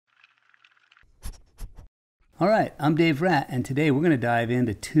All right, I'm Dave Rat, and today we're going to dive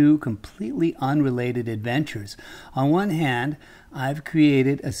into two completely unrelated adventures. On one hand, I've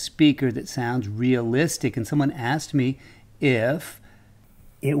created a speaker that sounds realistic, and someone asked me if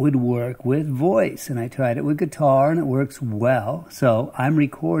it would work with voice, and I tried it with guitar, and it works well. So I'm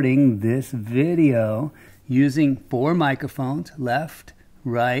recording this video using 4 microphones, left,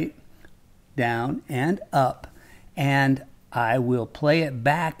 right, down, and up, and I will play it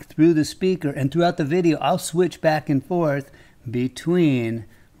back through the speaker, and throughout the video I'll switch back and forth between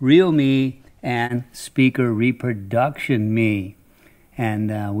real me and speaker reproduction me,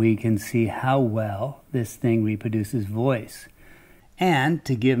 and we can see how well this thing reproduces voice. And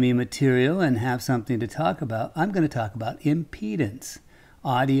to give me material and have something to talk about, I'm going to talk about impedance,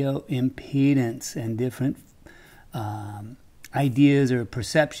 audio impedance, and different ideas or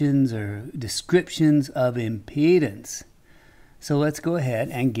perceptions or descriptions of impedance. So let's go ahead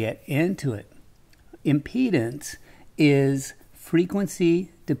and get into it. Impedance is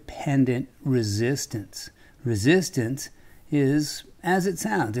frequency-dependent resistance. Resistance is, as it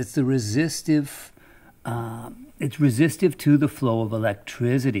sounds, it's the resistive. It's resistive to the flow of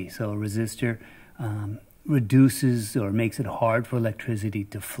electricity. So a resistor reduces or makes it hard for electricity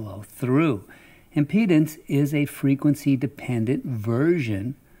to flow through. Impedance is a frequency-dependent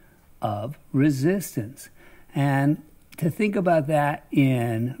version of resistance. And to think about that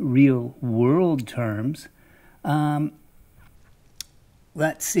in real-world terms,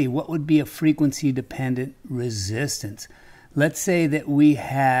 let's see, what would be a frequency-dependent resistance? Let's say that we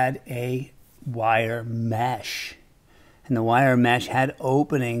had a wire mesh, and the wire mesh had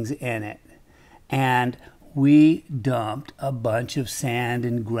openings in it, and we dumped a bunch of sand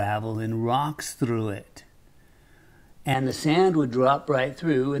and gravel and rocks through it. And the sand would drop right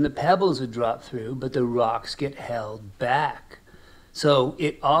through, and the pebbles would drop through, but the rocks get held back. So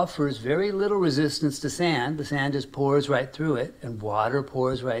it offers very little resistance to sand. The sand just pours right through it, and water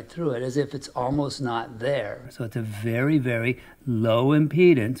pours right through it, as if it's almost not there. So it's a very, very low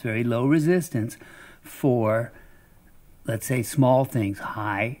impedance, very low resistance for, let's say, small things, for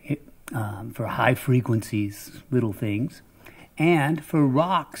high frequencies, little things. And for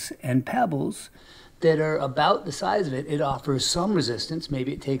rocks and pebbles that are about the size of it, it offers some resistance.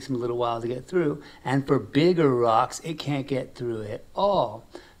 Maybe it takes them a little while to get through. And for bigger rocks, it can't get through at all.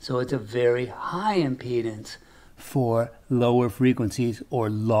 So it's a very high impedance for lower frequencies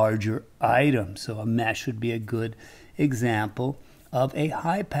or larger items. So a mesh would be a good example of a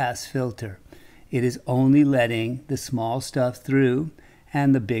high-pass filter. It is only letting the small stuff through,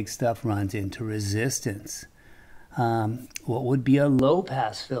 and the big stuff runs into resistance. What would be a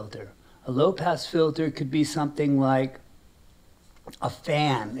low-pass filter? A low-pass filter could be something like a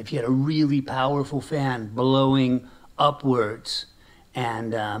fan. If you had a really powerful fan blowing upwards,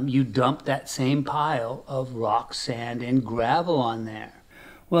 and you dump that same pile of rock, sand, and gravel on there.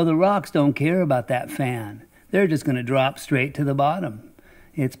 Well, the rocks don't care about that fan. They're just going to drop straight to the bottom.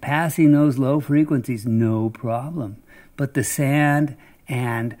 It's passing those low frequencies, no problem. But the sand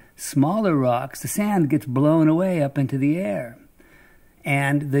and smaller rocks, the sand gets blown away up into the air.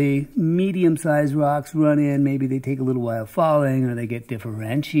 And the medium-sized rocks run in, maybe they take a little while falling, or they get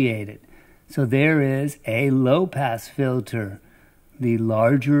differentiated. So there is a low-pass filter. The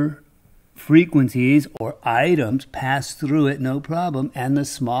larger frequencies or items pass through it no problem, and the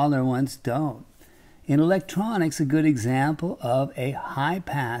smaller ones don't. In electronics, a good example of a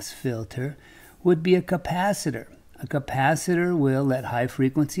high-pass filter would be a capacitor. A capacitor will let high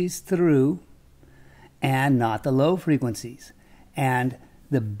frequencies through and not the low frequencies. And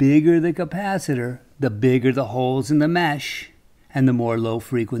the bigger the capacitor, the bigger the holes in the mesh, and the more low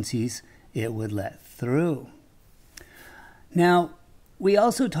frequencies it would let through. Now, we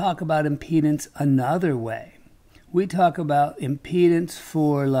also talk about impedance another way. We talk about impedance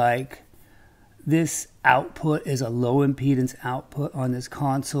for, like, this output is a low impedance output on this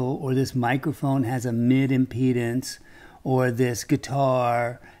console, or this microphone has a mid impedance, or this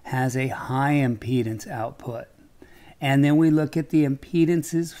guitar has a high impedance output. And then we look at the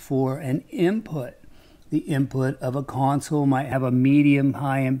impedances for an input. The input of a console might have a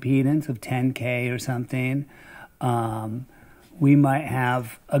medium-high impedance of 10K or something. We might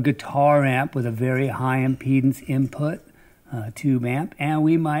have a guitar amp with a very high impedance input, tube amp. And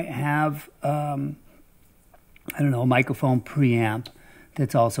we might have, a microphone preamp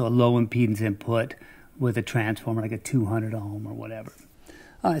that's also a low impedance input with a transformer, like a 200 ohm or whatever.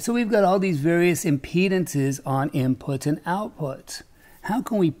 All right, so we've got all these various impedances on inputs and outputs. How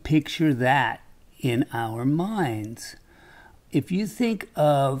can we picture that in our minds? If you think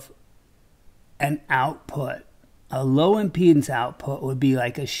of an output, a low impedance output would be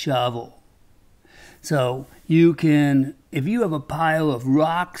like a shovel. So you can, if you have a pile of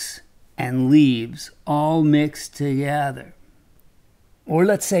rocks and leaves all mixed together, or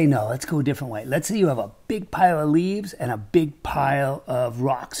let's say, no, let's go a different way. Let's say you have a big pile of leaves and a big pile of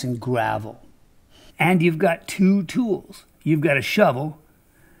rocks and gravel. And you've got two tools. You've got a shovel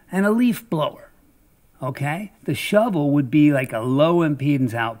and a leaf blower. Okay? The shovel would be like a low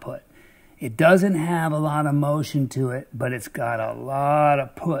impedance output. It doesn't have a lot of motion to it, but it's got a lot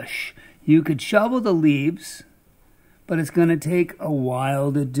of push. You could shovel the leaves, but it's going to take a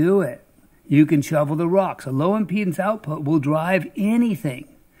while to do it. You can shovel the rocks. A low impedance output will drive anything.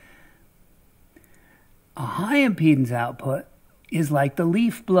 A high impedance output is like the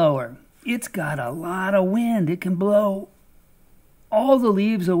leaf blower. It's got a lot of wind. It can blow all the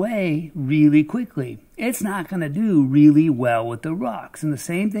leaves away really quickly. It's not going to do really well with the rocks. And the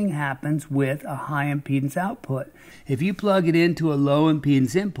same thing happens with a high impedance output. If you plug it into a low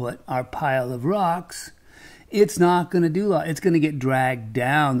impedance input, our pile of rocks, it's not going to do a lot. It's going to get dragged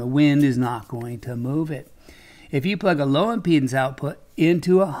down. The wind is not going to move it. If you plug a low impedance output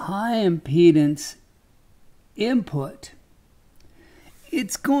into a high impedance input,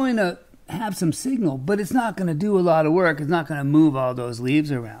 it's going to have some signal, but it's not going to do a lot of work. It's not going to move all those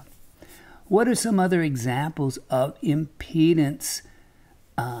leaves around. What are some other examples of impedance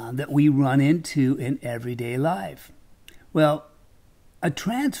that we run into in everyday life? Well, a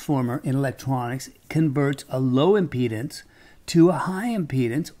transformer in electronics converts a low impedance to a high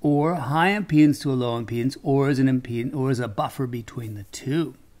impedance, or a high impedance to a low impedance, or as an impedance, or as a buffer between the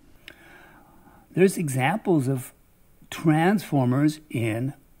two. There's examples of transformers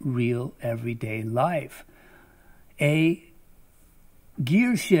in real everyday life. A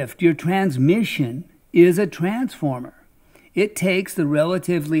gear shift, your transmission, is a transformer. It takes the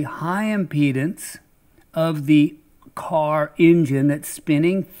relatively high impedance of the car engine that's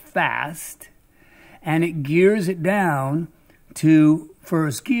spinning fast, and it gears it down to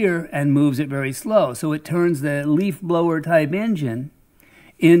first gear and moves it very slow. So it turns the leaf blower type engine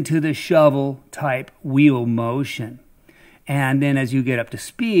into the shovel type wheel motion. And then as you get up to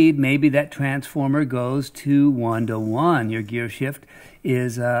speed, maybe that transformer goes to 1-to-1. Your gear shift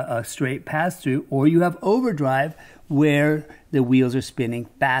is a straight pass-through, or you have overdrive where the wheels are spinning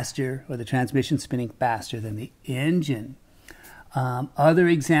faster, or the transmission spinning faster than the engine. Other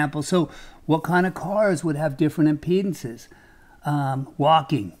examples. So what kind of cars would have different impedances?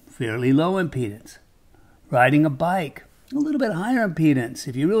 Walking, fairly low impedance. Riding a bike, a little bit higher impedance.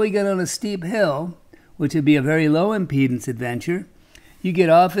 If you really get on a steep hill, which would be a very low impedance adventure, you get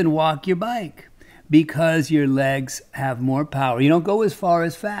off and walk your bike because your legs have more power. You don't go as far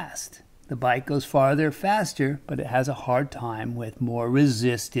as fast. The bike goes farther faster, but it has a hard time with more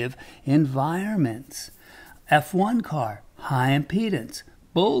resistive environments. F1 car, high impedance.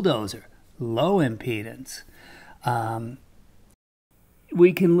 Bulldozer, low impedance.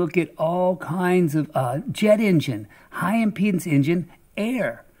 We can look at all kinds of jet engine, high impedance engine,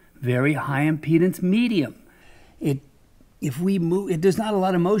 air, very high impedance medium. If we move, there's not a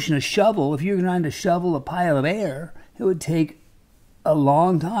lot of motion. A shovel, if you're trying to shovel a pile of air, it would take a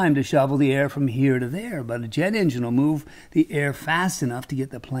long time to shovel the air from here to there, but a jet engine will move the air fast enough to get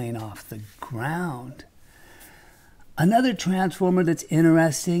the plane off the ground. Another transformer that's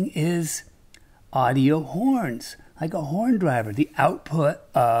interesting is audio horns, like a horn driver, the output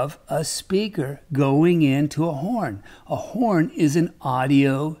of a speaker going into a horn. A horn is an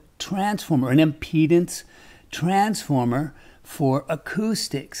audio transformer, an impedance transformer for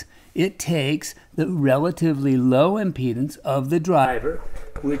acoustics. It takes the relatively low impedance of the driver,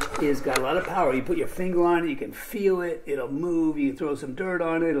 which is got a lot of power. You put your finger on it, you can feel it, it'll move, you can throw some dirt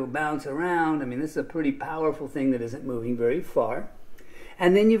on it, it'll bounce around. I mean, this is a pretty powerful thing that isn't moving very far.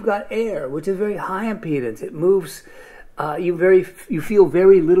 And then you've got air, which is very high impedance. It moves, you feel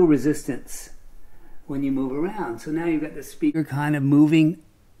very little resistance when you move around. So now you've got the speaker kind of moving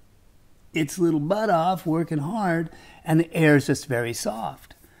its little butt off, working hard, and the air is just very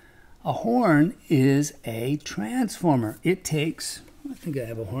soft. A horn is a transformer. It takes, I think I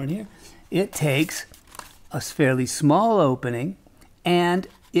have a horn here. It takes a fairly small opening and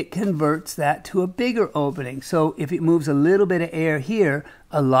it converts that to a bigger opening. So if it moves a little bit of air here,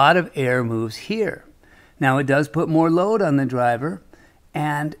 a lot of air moves here. Now it does put more load on the driver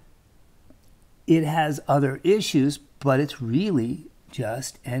and it has other issues, but it's really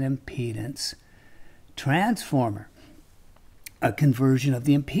just an impedance transformer. A conversion of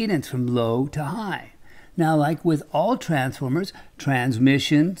the impedance from low to high. Now, like with all transformers,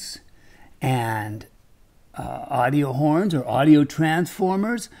 transmissions and audio horns or audio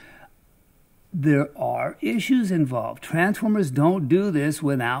transformers, there are issues involved. Transformers don't do this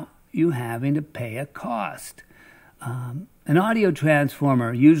without you having to pay a cost. An audio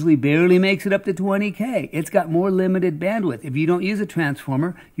transformer usually barely makes it up to 20K. It's got more limited bandwidth. If you don't use a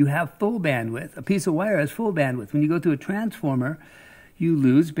transformer, you have full bandwidth. A piece of wire has full bandwidth. When you go to a transformer, you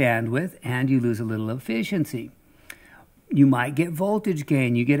lose bandwidth and you lose a little efficiency. You might get voltage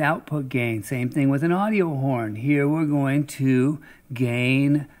gain, you get output gain. Same thing with an audio horn. Here we're going to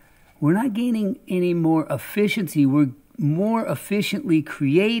gain, we're not gaining any more efficiency, we're more efficiently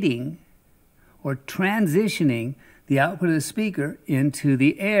creating or transitioning the output of the speaker into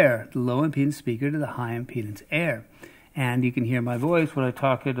the air, the low impedance speaker to the high impedance air. And you can hear my voice when I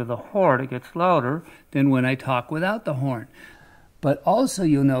talk into the horn. It gets louder than when I talk without the horn. But also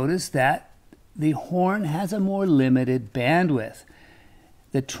you'll notice that the horn has a more limited bandwidth.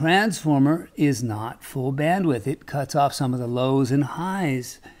 The transformer is not full bandwidth. It cuts off some of the lows and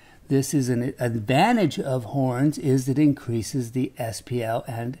highs. This is an advantage of horns, is that it increases the SPL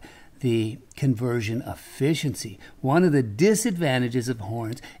and the conversion efficiency. One of the disadvantages of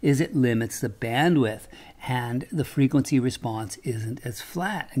horns is it limits the bandwidth and the frequency response isn't as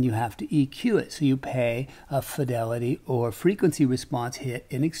flat and you have to EQ it. So you pay a fidelity or frequency response hit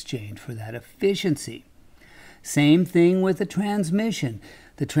in exchange for that efficiency. Same thing with the transmission.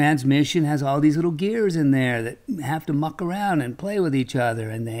 The transmission has all these little gears in there that have to muck around and play with each other,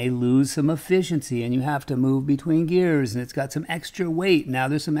 and they lose some efficiency, and you have to move between gears, and it's got some extra weight. Now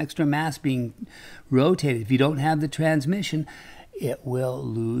there's some extra mass being rotated. If you don't have the transmission, it will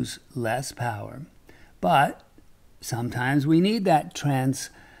lose less power. But sometimes we need that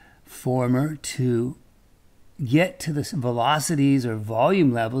transformer to get to the velocities or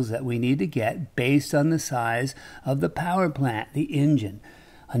volume levels that we need to get based on the size of the power plant, the engine.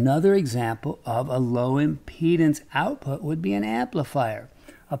 Another example of a low impedance output would be an amplifier.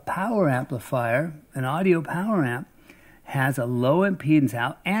 A power amplifier, an audio power amp, has a low impedance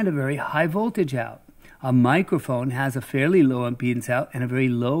out and a very high voltage out. A microphone has a fairly low impedance out and a very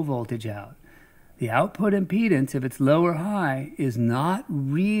low voltage out. The output impedance, if it's low or high, is not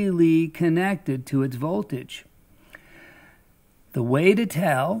really connected to its voltage. The way to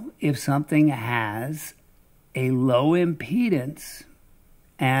tell if something has a low impedance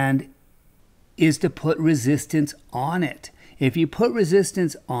and is to put resistance on it. If you put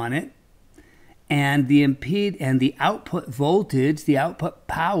resistance on it and the output voltage, the output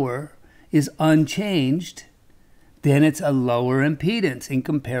power is unchanged, then it's a lower impedance in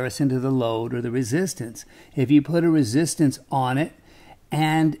comparison to the load or the resistance. If you put a resistance on it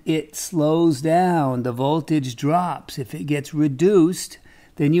and it slows down, the voltage drops. If it gets reduced,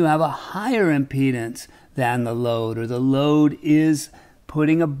 then you have a higher impedance than the load, or the load is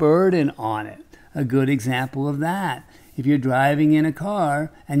putting a burden on it. A good example of that, if you're driving in a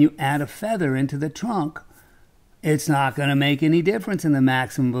car and you add a feather into the trunk, it's not going to make any difference in the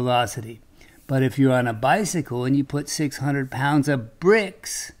maximum velocity. But if you're on a bicycle and you put 600 pounds of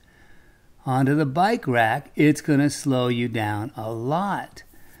bricks onto the bike rack, it's going to slow you down a lot.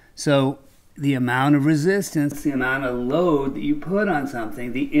 So the amount of resistance, the amount of load that you put on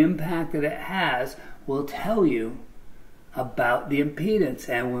something, the impact that it has will tell you about the impedance.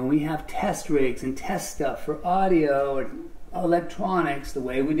 And when we have test rigs and test stuff for audio and electronics, the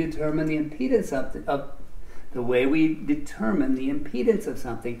way we determine the impedance of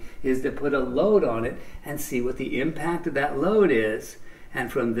something is to put a load on it and see what the impact of that load is,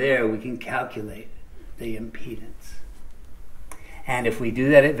 and from there we can calculate the impedance. And if we do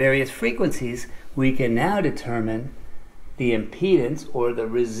that at various frequencies, we can now determine the impedance or the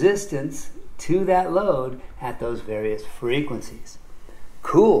resistance to that load at those various frequencies.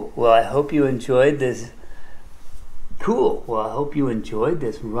 Cool. Well, I hope you enjoyed this.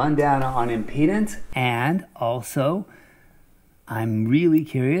 Rundown on impedance, and also I'm really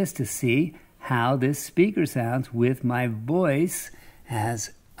curious to see how this speaker sounds with my voice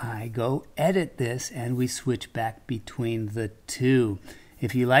as I go edit this and we switch back between the two.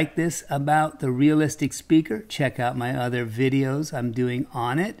 If you like this about the realistic speaker, check out my other videos I'm doing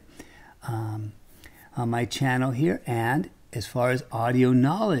on it on my channel here. And as far as audio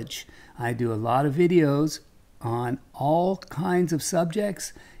knowledge, I do a lot of videos on all kinds of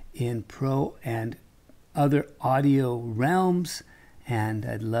subjects in pro and other audio realms, and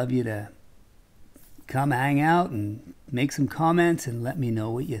I'd love you to come hang out and make some comments and let me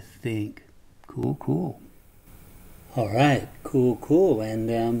know what you think. Cool. All right, cool.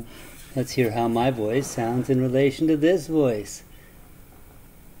 And let's hear how my voice sounds in relation to this voice.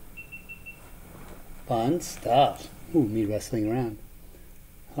 Fun stuff. Ooh, me wrestling around.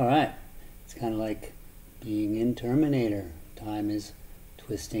 All right, it's kind of like being in Terminator. Time is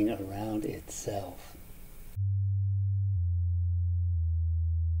twisting around itself.